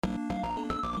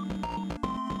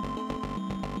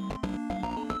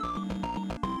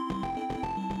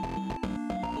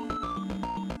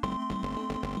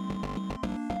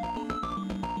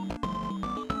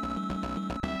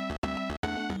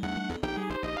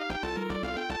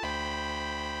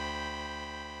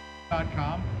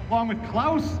MoJoWeekly.com, along with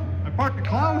Klaus, my partner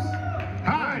Klaus.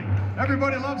 Hi,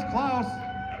 everybody loves Klaus.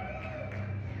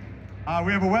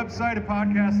 We have a website, a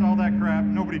podcast, all that crap.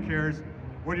 Nobody cares.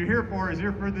 What you're here for is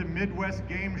here for the Midwest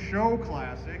Game Show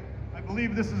Classic. I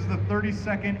believe this is the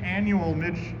 32nd annual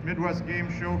Midwest Game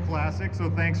Show Classic, so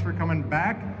thanks for coming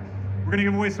back. We're gonna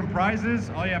give away some prizes.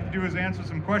 All you have to do is answer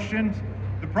some questions.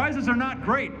 The prizes are not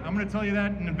great. I'm gonna tell you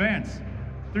that in advance.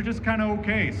 They're just kind of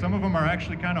okay. Some of them are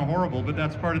actually kind of horrible, but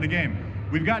that's part of the game.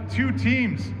 We've got two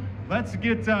teams. Let's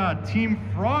get Team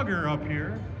Frogger up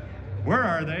here. Where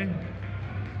are they?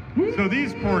 So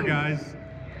these poor guys,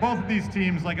 both of these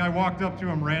teams, like I walked up to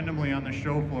them randomly on the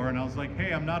show floor and I was like,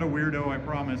 hey, I'm not a weirdo, I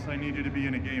promise. I need you to be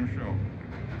in a game show.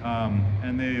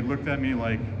 And they looked at me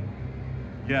like,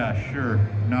 yeah, sure,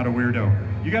 not a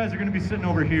weirdo. You guys are gonna be sitting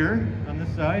over here on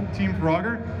this side, Team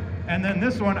Frogger. And then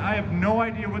this one, I have no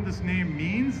idea what this name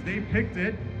means. They picked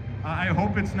it. I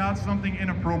hope it's not something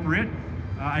inappropriate.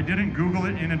 I didn't Google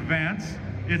it in advance.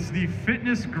 It's the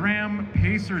Fitness Gram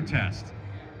Pacer Test.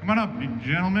 Come on up,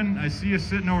 gentlemen. I see you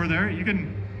sitting over there. You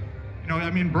can,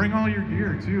 bring all your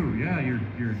gear too. Yeah, your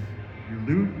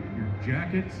loot, your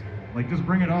jackets, just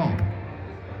bring it all.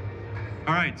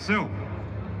 All right, so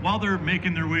while they're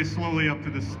making their way slowly up to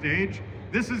the stage,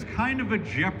 this is kind of a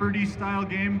Jeopardy style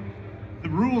game. The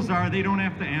rules are they don't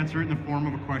have to answer it in the form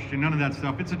of a question, none of that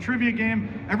stuff. It's a trivia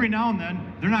game. Every now and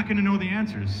then, they're not gonna know the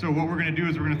answers. So what we're gonna do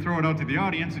is we're gonna throw it out to the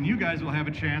audience and you guys will have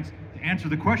a chance to answer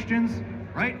the questions,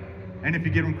 right? And if you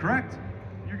get them correct,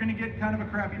 you're gonna get kind of a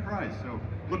crappy prize. So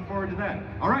look forward to that.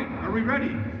 All right, are we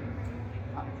ready?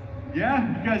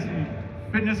 Yeah, you guys,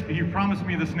 fitness, you promised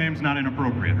me this name's not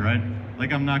inappropriate, right?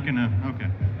 I'm not gonna, okay.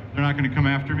 They're not gonna come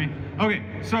after me? Okay,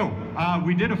 so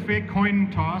we did a fake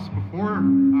coin toss before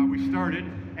we started,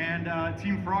 and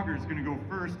Team Frogger is gonna go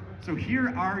first. So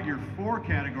here are your 4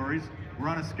 categories. We're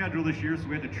on a schedule this year, so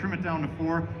we had to trim it down to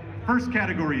 4. First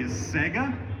category is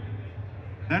Sega,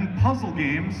 then puzzle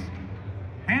games,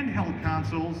 handheld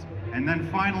consoles, and then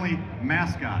finally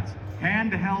mascots.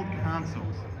 Handheld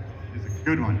consoles is a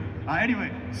good one. Anyway,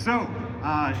 so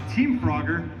Team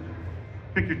Frogger,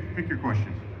 pick your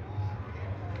question.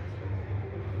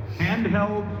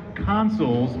 Handheld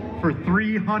consoles for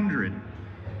 300.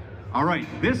 All right,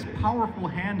 this powerful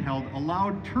handheld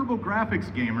allowed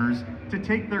TurboGrafx gamers to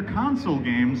take their console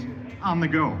games on the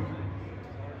go.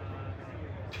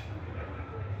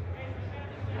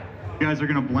 You guys are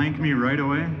gonna blank me right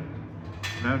away?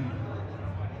 All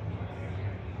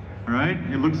right,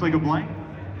 it looks like a blank?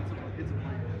 It's a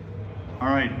blank. All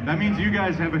right, that means you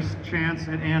guys have a chance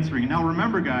at answering. Now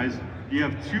remember guys, you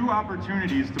have 2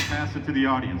 opportunities to pass it to the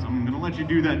audience. I'm gonna let you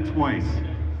do that twice.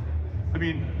 I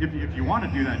mean, if you wanna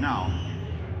do that now.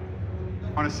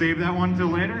 Wanna save that one till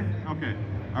later? Okay,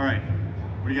 all right.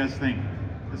 What do you guys think?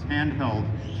 This handheld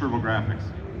TurboGrafx.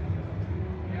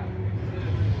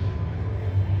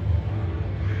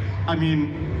 I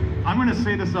mean, I'm gonna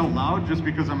say this out loud just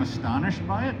because I'm astonished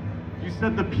by it. You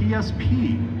said the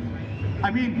PSP.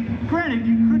 I mean, granted,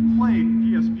 you could play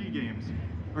PSP games,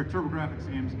 or TurboGrafx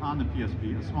games on the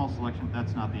PSP, a small selection,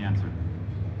 that's not the answer.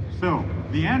 So,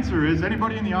 the answer is,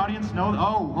 anybody in the audience know?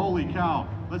 Oh, holy cow,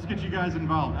 let's get you guys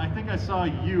involved. I think I saw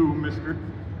you,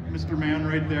 Mr. Man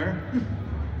right there.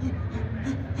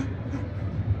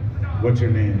 What's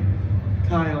your name?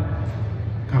 Kyle.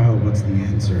 Kyle, what's the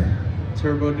answer?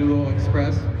 Turbo Duo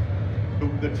Express.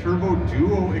 The Turbo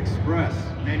Duo Express.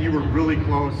 Man, you were really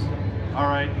close. All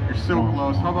right, you're so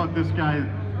close. How about this guy?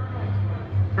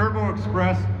 Turbo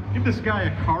Express, give this guy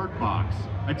a card box.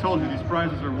 I told you, these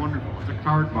prizes are wonderful. It's a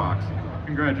card box.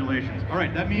 Congratulations. All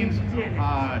right, that means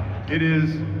it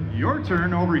is your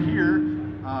turn over here.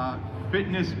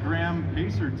 Fitness Gram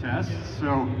Pacer Test.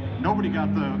 So nobody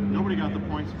got the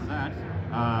points for that.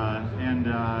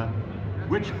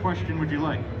 Which question would you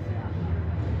like?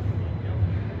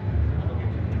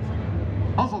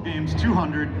 Puzzle games,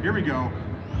 200. Here we go.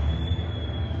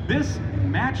 This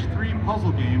Match 3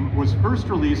 puzzle game was first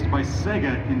released by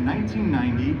Sega in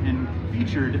 1990 and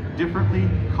featured differently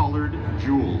colored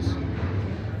jewels.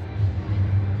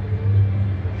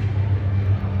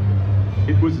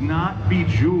 It was not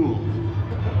Bejeweled.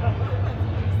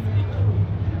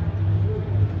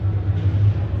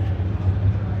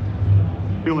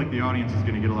 I feel like the audience is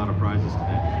going to get a lot of prizes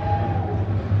today.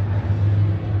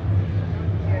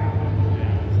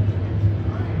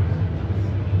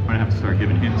 I'm gonna have to start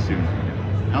giving hints soon.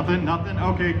 Nothing?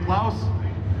 Okay, Klaus,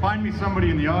 find me somebody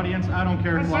in the audience. I don't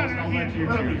care, Klaus, I'll let you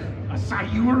choose. I saw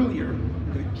you earlier.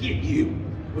 I'm gonna get you.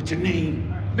 What's your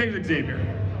name? Name's Xavier.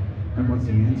 And what's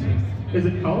the answer? Is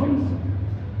it columns?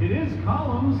 It is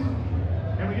columns.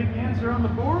 Can we get the answer on the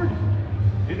board?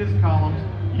 It is columns.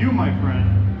 You, my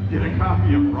friend, get a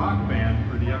copy of Rock Band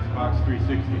for the Xbox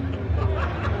 360.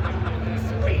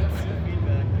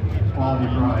 Quality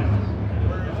prizes.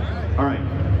 All right.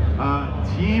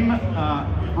 Team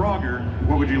Frogger,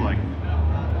 what would you like?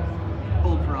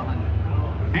 Gold for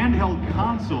 100. Handheld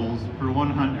consoles for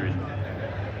 100.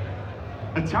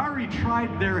 Atari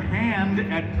tried their hand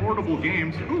at portable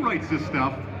games. Who writes this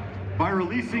stuff? By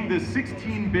releasing the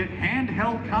 16-bit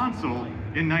handheld console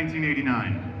in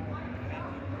 1989.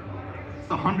 It's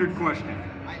a 100 question.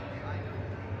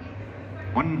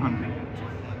 100.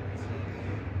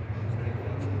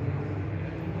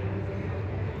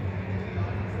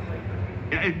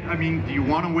 Yeah, I mean, do you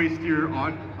want to waste your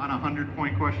on a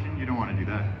 100-point question? You don't want to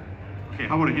do that. Okay,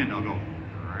 how about a hint? I'll go.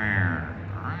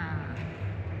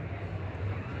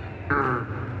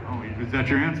 Oh, is that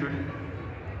your answer?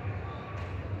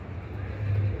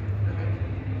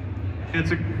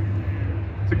 It's a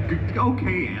good,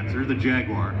 okay answer, the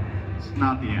Jaguar. It's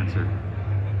not the answer.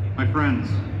 My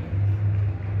friends,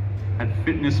 at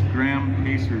Fitness Gram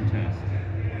Pacer Test,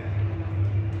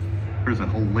 there's a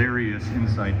hilarious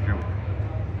inside joke.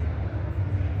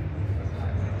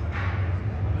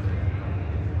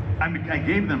 I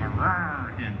gave them a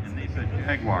hint, and they said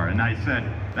Jaguar, and I said,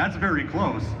 that's very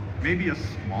close. Maybe a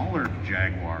smaller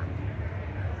Jaguar.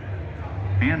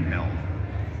 Handheld.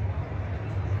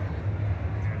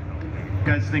 You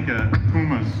guys think a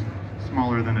Puma's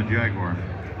smaller than a Jaguar?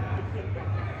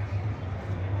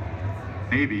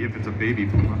 Maybe, if it's a baby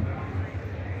Puma.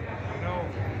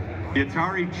 The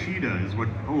Atari Cheetah is what,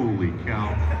 holy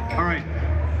cow. All right,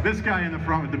 this guy in the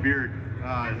front with the beard,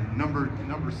 number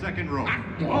second row.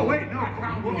 Oh wait, no,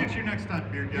 we'll get you next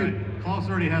time, beard guy. Klaus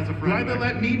already has a friend. You either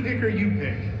let me pick or you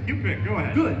pick. You pick, go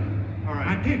ahead. Good. All right.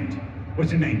 I picked.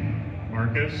 What's your name?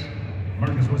 Marcus,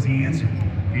 Marcus, what's the answer?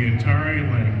 the Atari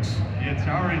Lynx. The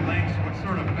Atari Lynx, what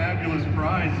sort of fabulous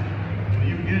prize do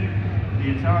you get?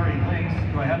 The Atari Lynx.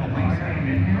 Do I have a Lynx item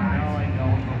in here? No, I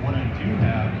don't. But what I do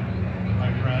have,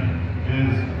 my friend,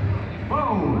 is,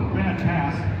 whoa, bad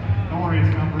pass. Don't worry,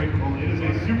 it's not breakable. It is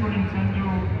a Super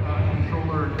Nintendo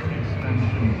controller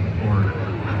extension cord.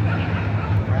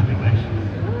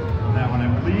 Congratulations on that one.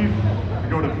 I believe we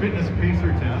go to Fitness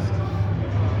Pacer Test.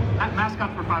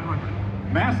 Mascot for 500.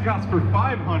 Mascots for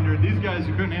 500. These guys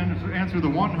who couldn't answer the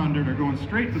 100 are going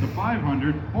straight to the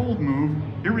 500. Bold move.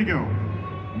 Here we go.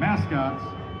 Mascots,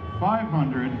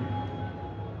 500.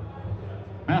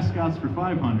 Mascots for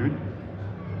 500.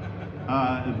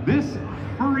 This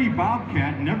furry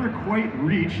bobcat never quite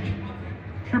reached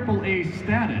AAA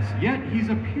status, yet he's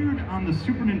appeared on the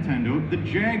Super Nintendo, the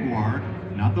Jaguar,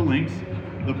 not the Lynx,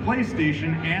 the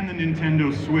PlayStation, and the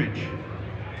Nintendo Switch.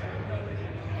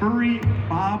 Furry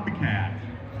bobcat.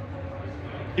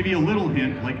 Give you a little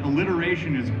hint, like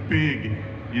alliteration is big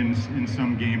in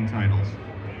some game titles.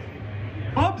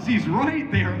 Bubsy's right,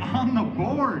 they are on the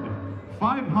board.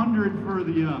 500 for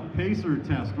the Pacer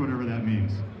test, whatever that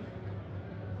means.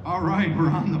 All right, we're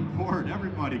on the board.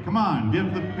 Everybody, come on,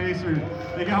 give the Pacer,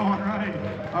 they got one right.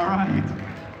 All right.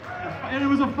 And it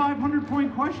was a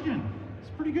 500-point question.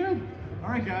 It's pretty good. All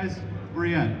right, guys, where are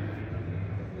you at?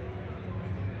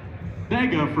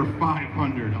 Sega for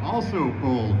 500, also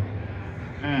bold.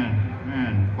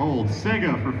 Man, bold.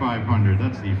 Sega for 500,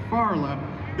 that's the far left.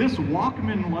 This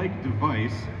Walkman-like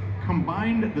device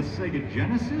combined the Sega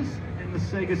Genesis and the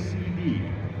Sega CD.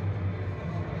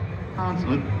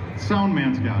 Console.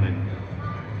 Soundman's got it.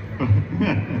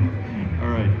 All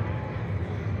right.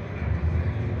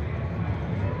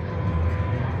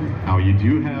 Now you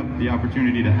do have the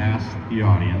opportunity to ask the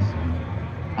audience.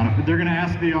 And if they're gonna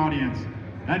ask the audience,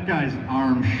 that guy's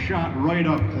arm shot right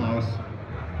up, Klaus.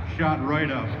 Shot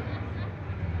right up.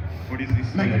 What does he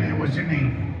say? Megan, what's your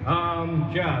name?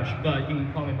 Josh, but you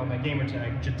can call me by my gamer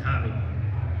tag, Jatavi.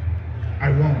 I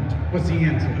won't. What's the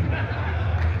answer?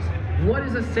 What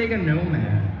is a Sega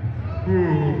Nomad?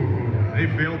 Ooh, they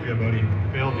failed you, buddy.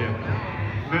 Failed you.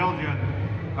 Failed you.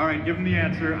 All right, give him the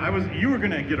answer. You were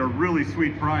gonna get a really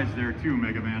sweet prize there too,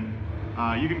 Mega Man.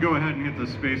 You can go ahead and hit the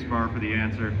space bar for the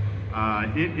answer.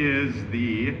 It is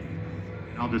the,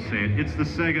 I'll just say it, it's the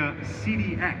Sega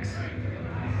CDX.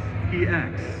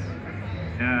 CDX.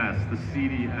 Yes, the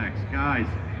CDX. Guys,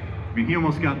 I mean, he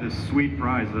almost got this sweet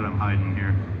prize that I'm hiding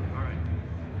here. All right.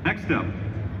 Next up.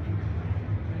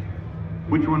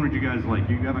 Which one would you guys like?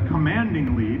 You have a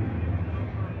commanding lead.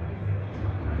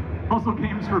 Puzzle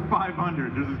games for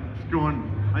 500. This is just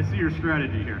going, I see your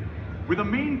strategy here. With a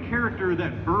main character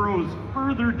that burrows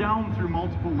further down through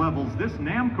multiple levels, this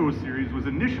Namco series was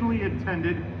initially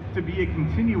intended to be a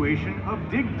continuation of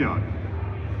Dig Dug.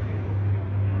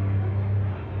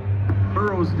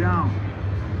 Burrows down.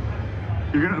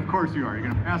 You're gonna, of course you are. You're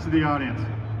gonna pass to the audience.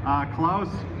 Klaus,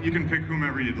 you can pick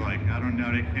whomever you'd like. I don't know,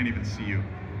 I can't even see you.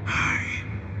 Hi.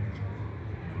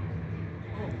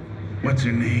 What's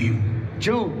your name?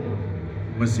 Joe.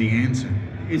 What's the answer?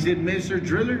 Is it Mr.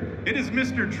 Driller? It is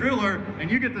Mr. Driller,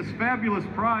 and you get this fabulous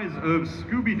prize of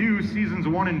Scooby-Doo Seasons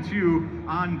 1 and 2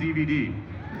 on DVD.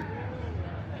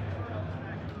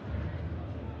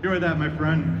 Enjoy that, my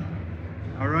friend.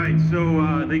 All right,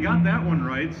 so they got that one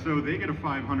right, so they get a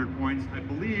 500 points. I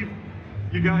believe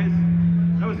you guys,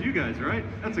 that was you guys, right?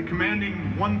 That's a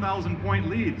commanding 1,000 point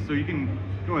lead, so you can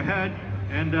go ahead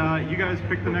and you guys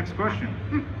pick the next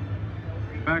question.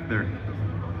 Back there.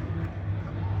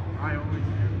 I always do.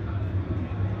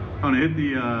 I'm gonna hit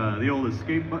the old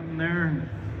escape button there.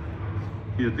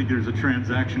 You think there's a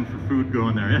transaction for food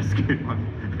going there? Escape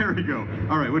button. There we go.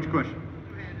 All right, which question?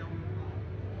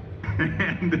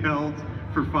 Handheld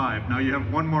for 5. Now you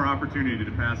have one more opportunity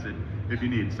to pass it if you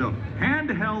need. So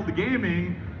handheld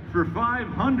gaming for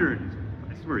 500.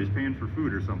 I swear he's paying for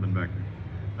food or something back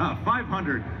there.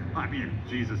 500. I mean,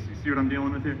 Jesus, you see what I'm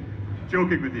dealing with here?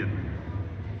 Joking with you.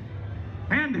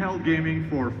 Handheld gaming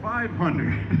for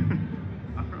 500.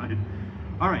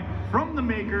 All right. From the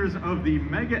makers of the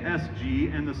Mega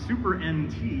SG and the Super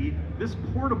NT, this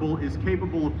portable is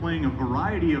capable of playing a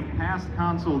variety of past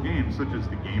console games, such as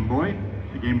the Game Boy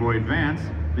Advance,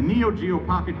 the Neo Geo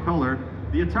Pocket Color,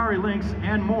 the Atari Lynx,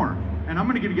 and more. And I'm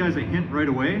going to give you guys a hint right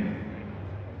away.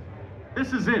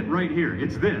 This is it right here.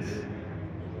 It's this.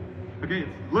 Okay,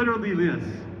 it's literally this.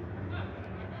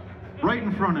 Right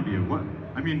in front of you. What?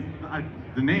 I mean,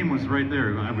 the name was right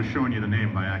there. I was showing you the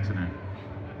name by accident.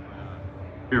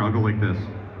 Here, I'll go like this.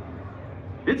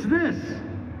 It's this.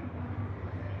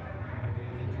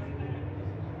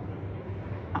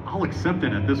 I'll accept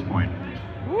it at this point.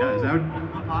 Yeah, is that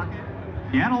a pocket?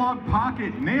 The Analog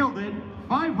Pocket nailed it.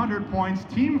 500 points.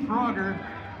 Team Frogger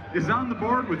is on the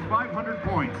board with 500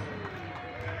 points.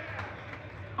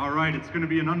 All right, it's going to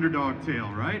be an underdog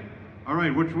tale, right? All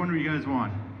right, which one do you guys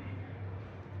want?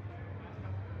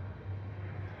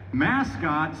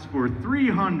 Mascots for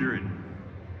 300.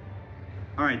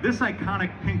 All right, this iconic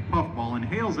pink puffball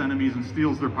inhales enemies and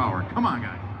steals their power. Come on,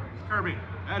 guys. It's Kirby.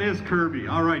 That is Kirby.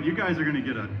 All right, you guys are going to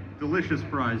get a delicious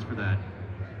prize for that.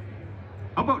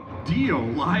 How about Dio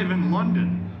live in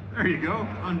London? There you go,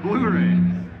 on Blu-ray.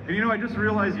 And you know, I just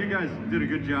realized you guys did a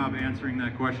good job answering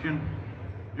that question.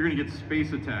 You're going to get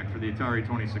Space Attack for the Atari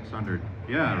 2600.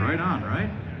 Yeah, right on,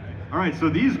 right? All right, so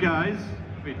these guys,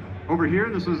 wait, over here,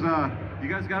 this was, you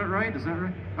guys got it right? Is that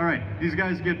right? All right, these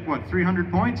guys get what, 300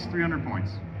 points? 300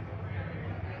 points.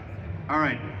 All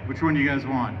right, which one do you guys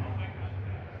want?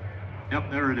 Yep,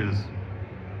 there it is.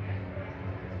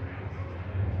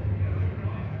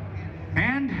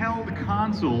 Handheld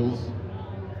consoles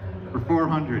for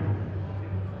 400.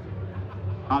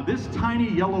 This tiny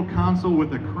yellow console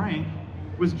with a crank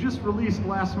was just released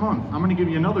last month. I'm gonna give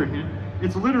you another hint.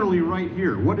 It's literally right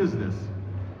here. What is this?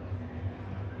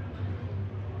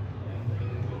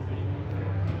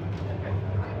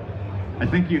 I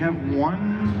think you have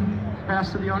one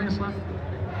pass to the audience left.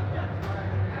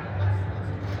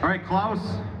 All right, Klaus,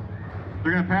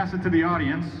 they're gonna pass it to the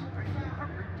audience.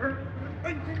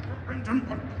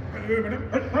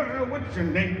 What's your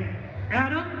name?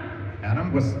 Adam?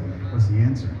 Adam? What's the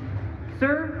answer?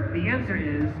 Sir, the answer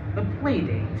is the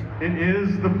Playdate. It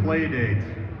is the Playdate.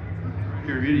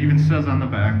 Here, it even says on the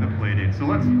back the Playdate. So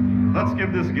let's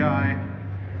give this guy,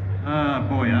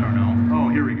 boy, I don't know. Oh,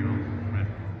 here we go.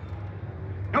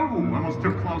 Oh, almost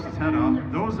took Klaus's head off.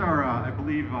 Those are, I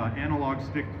believe, analog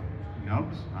stick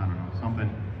nubs. I don't know, something.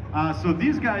 So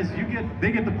these guys,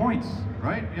 they get the points,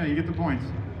 right? Yeah, you get the points.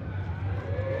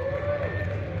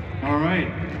 All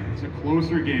right, it's a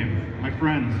closer game. My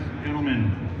friends,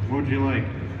 gentlemen, what would you like?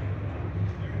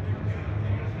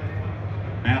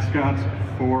 Mascots,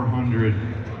 400.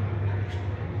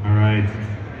 All right.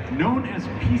 Known as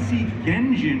PC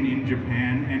Genjin in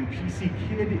Japan and PC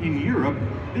Kid in Europe,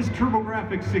 this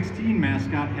TurboGrafx 16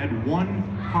 mascot had one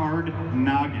hard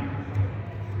noggin.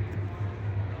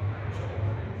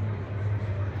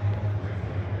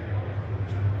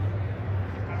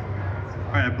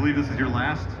 All right, I believe this is your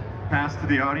last pass to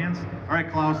the audience. All right,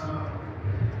 Klaus.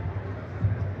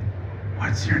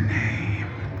 What's your name?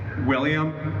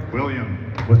 William. William.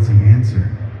 What's the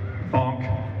answer? Bonk.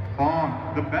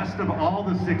 Bonk. The best of all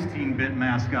the 16-bit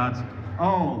mascots.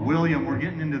 Oh, William, we're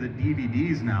getting into the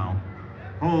DVDs now.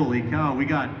 Holy cow, we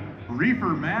got Reefer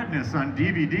Madness on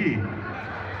DVD.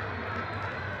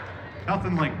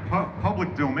 Nothing like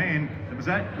public domain.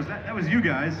 That was you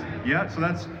guys. Yeah, so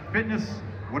that's fitness,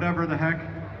 whatever the heck,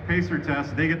 pacer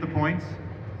test. They get the points.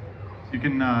 You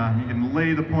can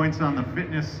lay the points on the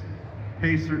fitness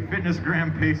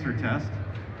gram pacer test.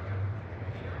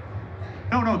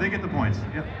 No, they get the points.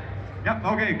 Yep,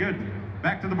 okay, good.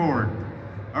 Back to the board.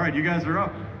 All right, you guys are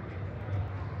up.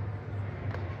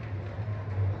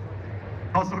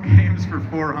 Puzzle games for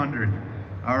 400.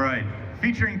 All right,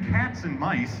 featuring cats and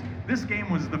mice, this game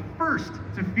was the first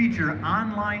to feature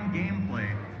online gameplay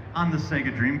on the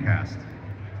Sega Dreamcast.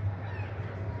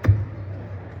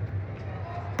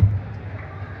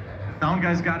 Sound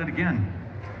guys got it again.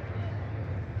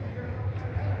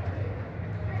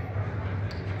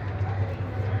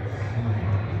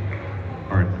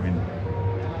 All right,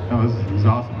 this is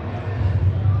awesome.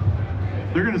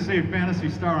 They're going to say Phantasy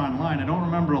Star Online. I don't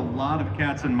remember a lot of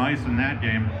cats and mice in that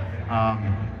game.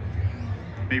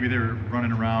 Maybe they're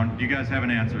running around. Do you guys have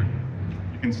an answer?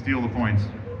 You can steal the points.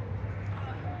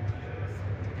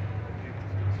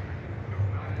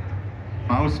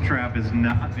 Mousetrap is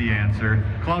not the answer.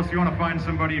 Klaus, you want to find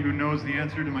somebody who knows the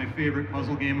answer to my favorite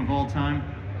puzzle game of all time?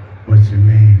 What's your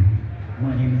name?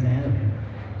 My name is Adam.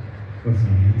 What's the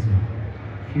answer?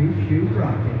 Choo-choo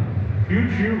rocket.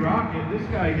 Choo-Choo Rocket. This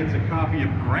guy gets a copy of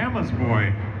Grandma's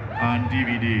Boy on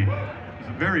DVD. It's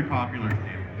a very popular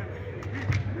game.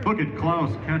 Look at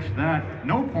Klaus catch that.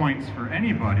 No points for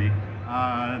anybody.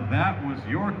 That was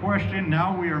your question.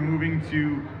 Now we are moving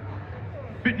to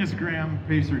Fitness Gram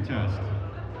Pacer Test.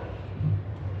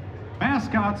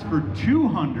 Mascots for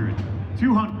 200.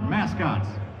 200 mascots.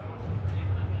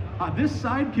 This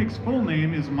sidekick's full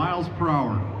name is Miles Per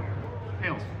Hour.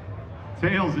 Tails.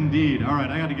 Tails indeed. All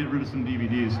right, I got to get rid of some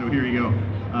DVDs, so here you go.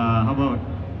 How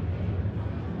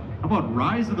about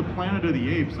Rise of the Planet of the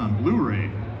Apes on Blu-ray?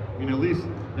 I mean, at least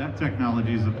that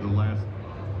technology is of the last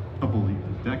couple of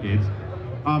decades.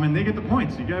 And they get the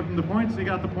points. You gave them the points, they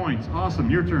got the points. Awesome,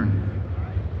 your turn.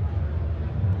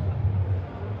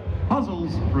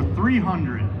 Puzzles for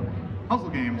 300. Puzzle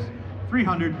games,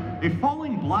 300. A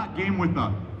falling block game with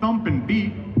a thump and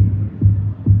beat.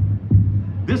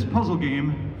 This puzzle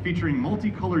game, featuring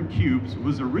multicolored cubes,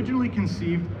 was originally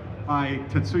conceived by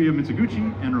Tetsuya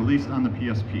Mizuguchi and released on the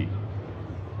PSP.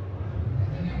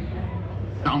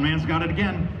 Downman's got it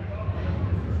again.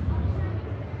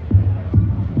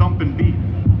 Thump and beat.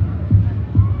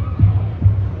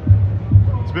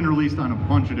 It's been released on a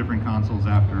bunch of different consoles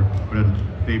after, but it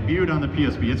debuted on the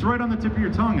PSP. It's right on the tip of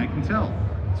your tongue, I can tell.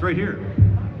 It's right here.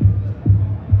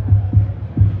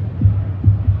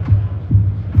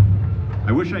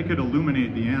 I wish I could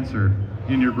illuminate the answer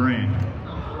in your brain.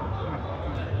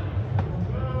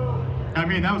 I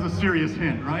mean, that was a serious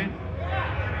hint, right?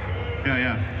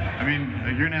 Yeah. I mean,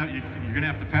 you're gonna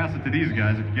have to pass it to these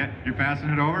guys. If you're passing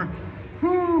it over.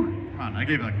 Whew. Come on, I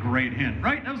gave a great hint,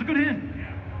 right? That was a good hint.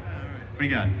 What do you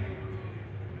got?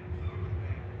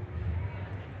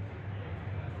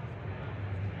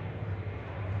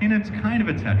 And it's kind of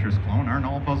a Tetris clone. Aren't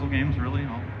all puzzle games really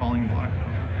all falling block?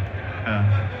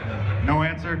 No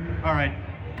answer? All right.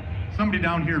 Somebody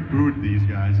down here booed these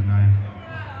guys, and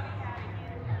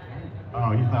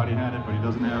oh, he thought he had it, but he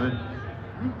doesn't have it.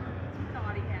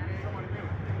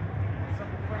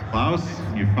 Klaus,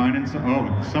 you finding some? Oh,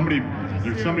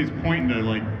 somebody's pointing to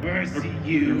like. I see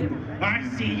you. I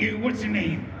see you. What's your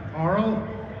name? Carl,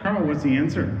 what's the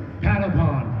answer?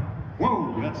 Paddlepon.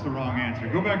 Whoa, that's the wrong answer.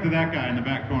 Go back to that guy in the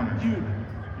back corner.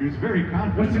 He was very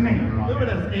confident. What's your name?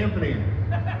 Luminous Anthony.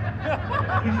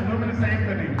 He's Luminous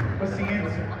Anthony. What's the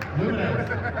answer?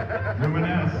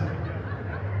 Luminous.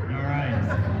 All right.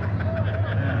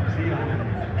 Yeah, see,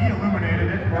 he illuminated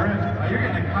it for you. You're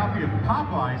getting a copy of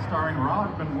Popeye starring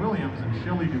Robin Williams and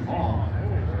Shelley Duvall.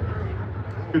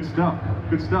 Good stuff.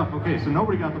 Good stuff. Okay, so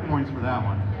nobody got the points for that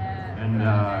one. And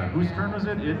whose turn was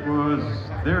it? It was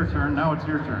their turn. Now it's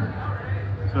your turn.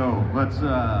 So let's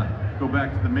go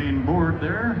back to the main board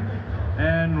there.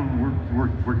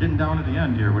 And we're getting down to the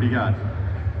end here. What do you got?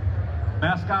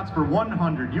 Mascots for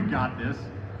 100. You got this.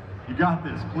 You got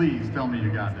this. Please tell me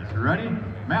you got this. You ready?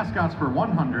 Mascots for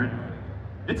 100.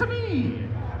 It's a me,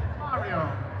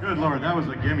 Mario. Good Lord, that was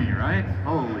a gimme, right?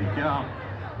 Holy cow.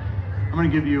 I'm gonna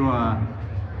give you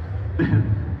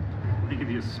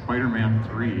Spider-Man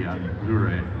 3 on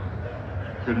Blu-ray.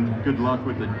 Good luck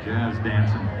with the jazz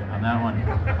dancing on that one.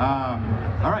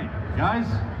 All right, guys.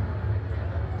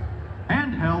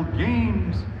 Handheld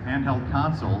games, handheld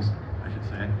consoles, I should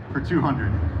say, for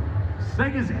 200.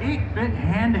 Sega's 8-bit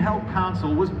handheld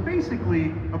console was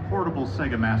basically a portable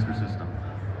Sega Master System.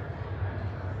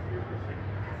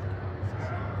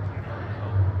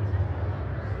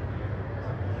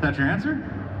 Is that your answer?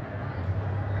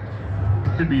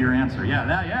 Could be your answer. Yeah,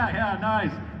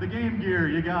 nice. The Game Gear,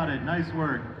 you got it. Nice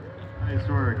work. Nice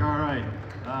work. All right.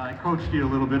 I coached you a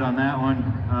little bit on that one.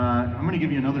 I'm going to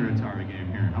give you another Atari game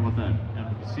here. How about that?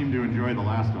 You seemed to enjoy the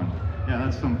last one. Yeah,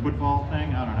 that's some football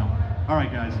thing. I don't know. All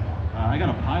right, guys. I got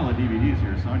a pile of DVDs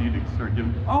here, so I need to start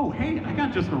giving. Oh, hey, I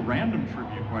got just a random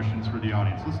trivia questions for the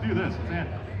audience. Let's do this.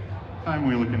 What time are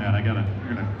we looking at? You're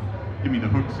gonna give me the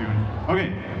hook soon.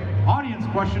 Okay, audience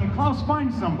question. Klaus,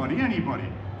 find somebody, anybody.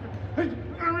 Hey,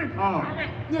 all right.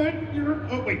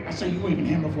 Oh, wait, I saw you waving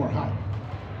hand before. Hi.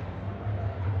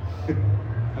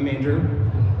 I'm Andrew.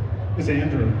 It's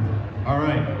Andrew. All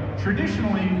right.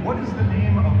 Traditionally, what is the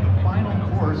name of the final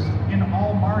course in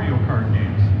all Mario Kart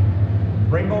games?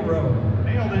 Rainbow Road.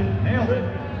 Nailed it.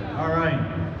 All right.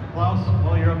 Klaus,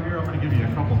 while you're up here, I'm going to give you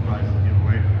a couple prizes to give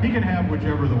away. He can have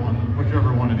whichever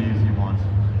one of these he wants.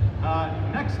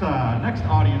 Next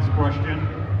audience question.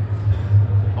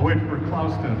 I'll wait for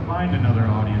Klaus to find another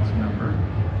audience member.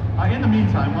 In the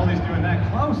meantime, while he's doing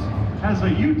that, Klaus has a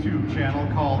YouTube channel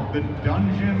called The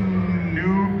Dungeon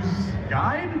Noobs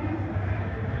Guide?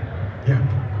 Yeah.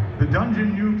 The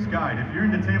Dungeon Noobs Guide. If you're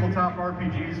into tabletop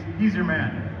RPGs, he's your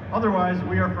man. Otherwise,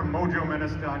 we are from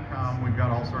MoJoMenace.com. We've got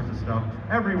all sorts of stuff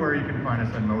everywhere you can find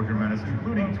us at Mojo Menace,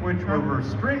 including Twitch, where we're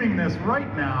streaming this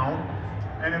right now,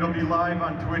 and it'll be live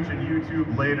on Twitch and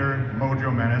YouTube later,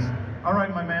 Mojo Menace. All right,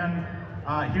 my man,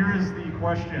 here is the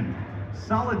question.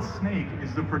 Solid Snake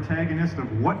is the protagonist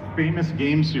of what famous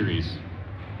game series?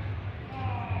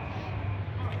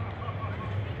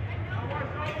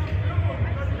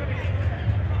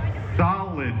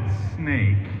 Solid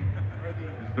Snake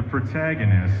is the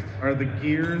protagonist. Are the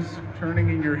gears turning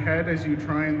in your head as you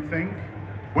try and think?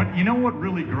 You know what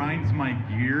really grinds my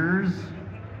gears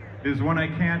is when I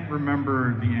can't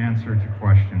remember the answer to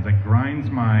questions. It grinds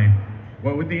my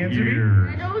What would the answer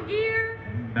gears. Metal Gear?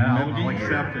 I'll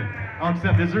accept it. I'll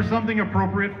accept. Is there something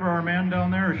appropriate for our man down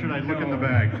there, or should I look in the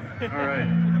bag? All right.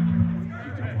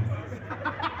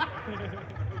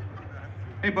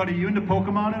 Hey, buddy, you into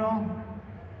Pokemon at all?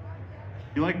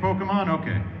 You like Pokemon?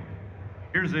 Okay.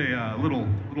 Here's a little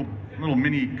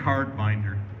mini card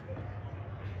binder.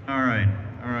 All right.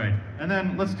 And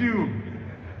then let's do.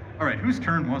 All right, whose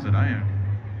turn was it?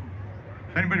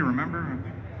 Anybody remember?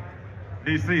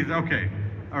 These. Okay.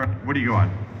 All right. What do you got?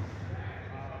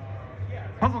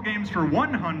 Puzzle games for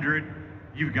 100.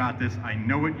 You've got this. I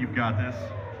know it. You've got this.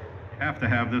 You have to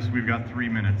have this. We've got 3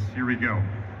 minutes. Here we go.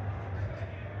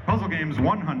 Puzzle games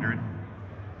 100.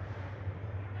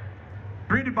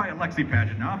 Created by Alexei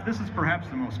Pajitnov, this is perhaps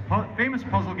the most famous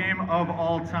puzzle game of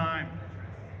all time.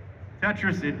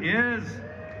 Tetris it is.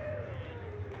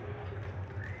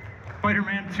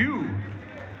 Spider-Man 2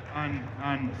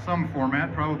 on some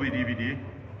format, probably DVD.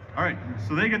 All right,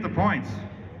 so they get the points.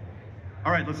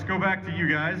 All right, let's go back to you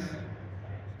guys.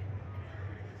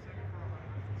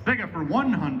 Sega for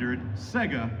 100.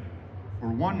 Sega for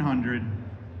 100.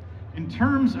 In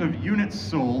terms of units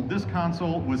sold, this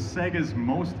console was Sega's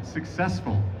most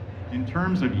successful. In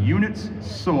terms of units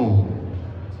sold.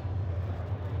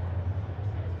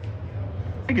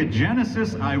 Sega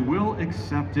Genesis, I will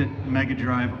accept it. Mega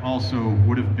Drive also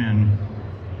would have been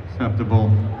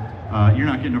acceptable. You're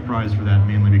not getting a prize for that,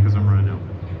 mainly because I'm running out.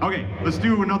 Okay, let's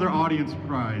do another audience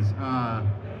prize.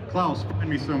 Klaus, find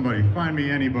me somebody. Find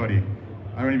me anybody.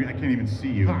 I can't even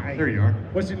see you. Hi. There you are.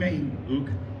 What's your name, Luke?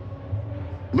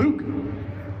 Luke.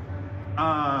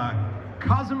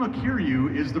 Kazuma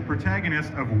Kiryu is the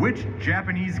protagonist of which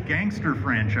Japanese gangster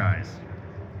franchise?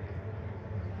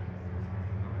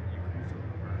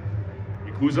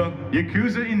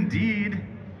 Yakuza, indeed.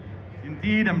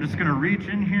 Indeed, I'm just gonna reach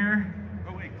in here.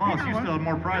 Oh wait, Klaus, you still have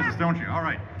more prizes, don't you? All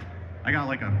right, I got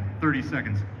like 30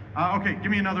 seconds. Okay,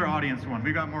 give me another audience one.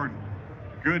 We got more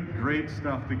good, great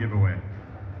stuff to give away.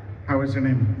 How is your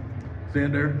name?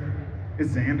 Xander.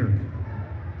 It's Xander.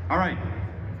 All right,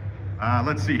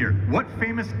 let's see here. What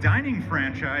famous dining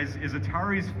franchise is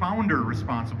Atari's founder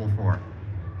responsible for?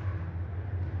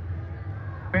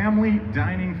 Family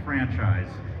dining franchise.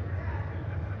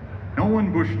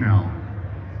 Nolan Bushnell,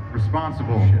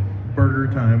 responsible.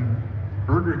 Burger Time.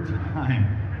 Burger Time.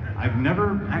 I've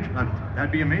never, actually,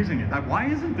 that'd be amazing. Why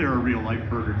isn't there a real life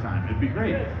Burger Time? It'd be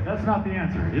great. That's not the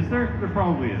answer. Is there? There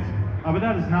probably is. But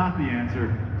that is not the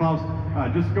answer. Klaus,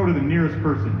 just go to the nearest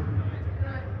person.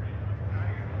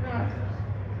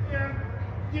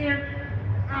 Yeah,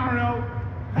 I don't know.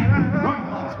 Run,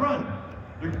 Klaus, run!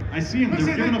 I see him.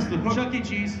 They're giving us the hook. Chuck E.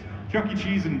 Cheese. Chuck E.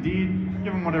 Cheese, indeed.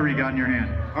 Give him whatever you got in your hand.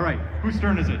 All right, whose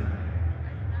turn is it?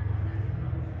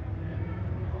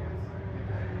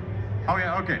 Oh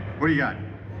yeah, okay. What do you got?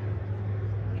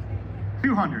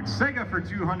 200. Sega for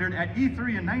 200. At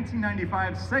E3 in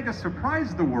 1995, Sega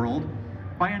surprised the world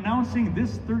by announcing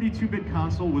this 32-bit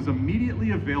console was immediately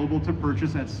available to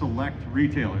purchase at select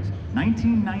retailers.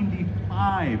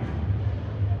 1995.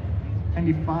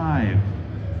 95.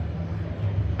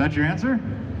 That's your answer?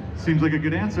 Seems like a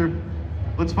good answer.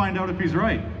 Let's find out if he's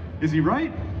right. Is he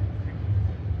right?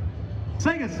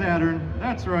 Sega Saturn,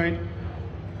 that's right.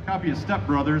 Copy of Step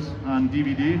Brothers on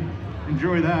DVD.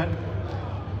 Enjoy that.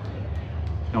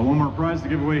 Got one more prize to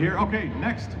give away here. Okay,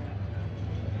 next.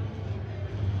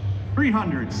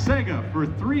 300, Sega for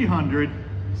 300,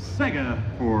 Sega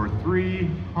for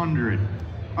 300.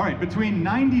 All right, between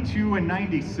 92 and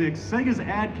 96, Sega's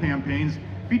ad campaigns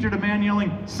featured a man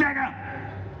yelling, "Sega!"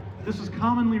 This was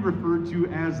commonly referred to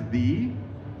as the...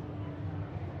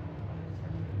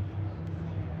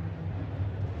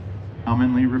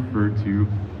 Commonly referred to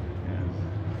as...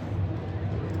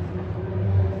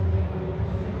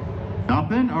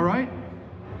 Nothing? All right.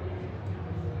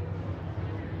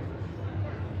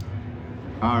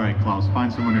 All right, Klaus,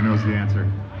 find someone who knows the answer.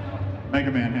 Mega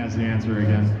Man has the answer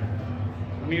again.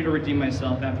 I'm here to redeem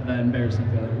myself after that embarrassing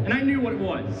failure. And I knew what it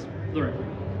was. Look.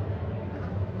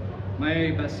 My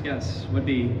best guess would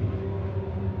be,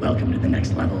 welcome to the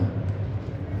next level.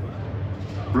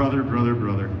 Brother.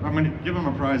 I'm gonna give him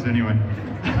a prize anyway.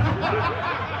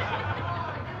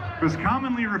 It was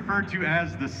commonly referred to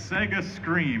as the Sega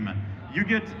Scream. You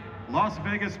get Las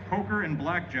Vegas Poker and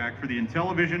Blackjack for the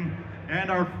Intellivision. And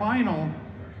our final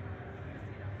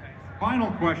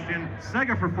question,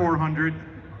 Sega for 400.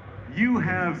 You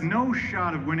have no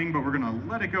shot of winning, but we're gonna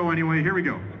let it go anyway. Here we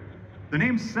go. The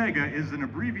name Sega is an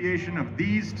abbreviation of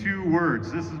these two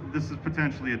words. This is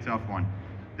potentially a tough one.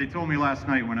 They told me last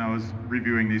night when I was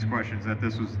reviewing these questions that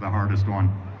this was the hardest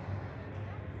one.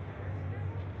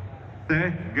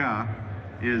 Sega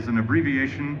is an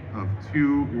abbreviation of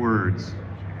two words.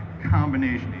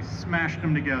 Combination, he smashed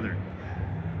them together.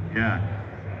 Yeah.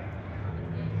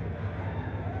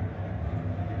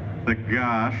 The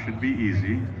ga should be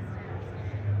easy.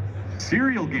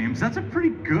 Serial games, that's a pretty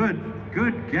good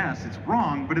guess. It's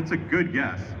wrong, but it's a good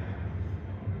guess.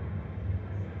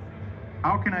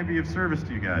 How can I be of service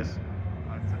to you guys?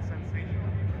 It's a sensation.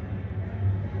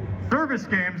 Service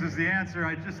games is the answer.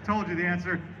 I just told you the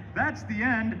answer. That's the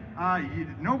end.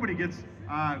 Nobody gets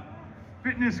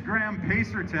Fitness Gram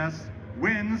Pacer Test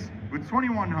wins with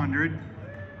 2,100.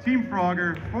 Team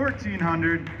Frogger,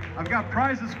 1,400. I've got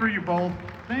prizes for you both.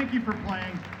 Thank you for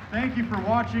playing. Thank you for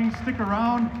watching. Stick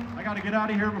around. I got to get out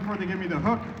of here before they give me the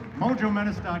hook.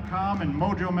 MoJoMenace.com and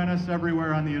Mojo Menace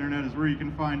everywhere on the internet is where you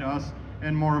can find us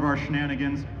and more of our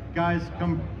shenanigans. Guys,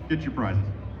 come get your prizes.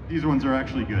 These ones are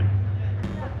actually good.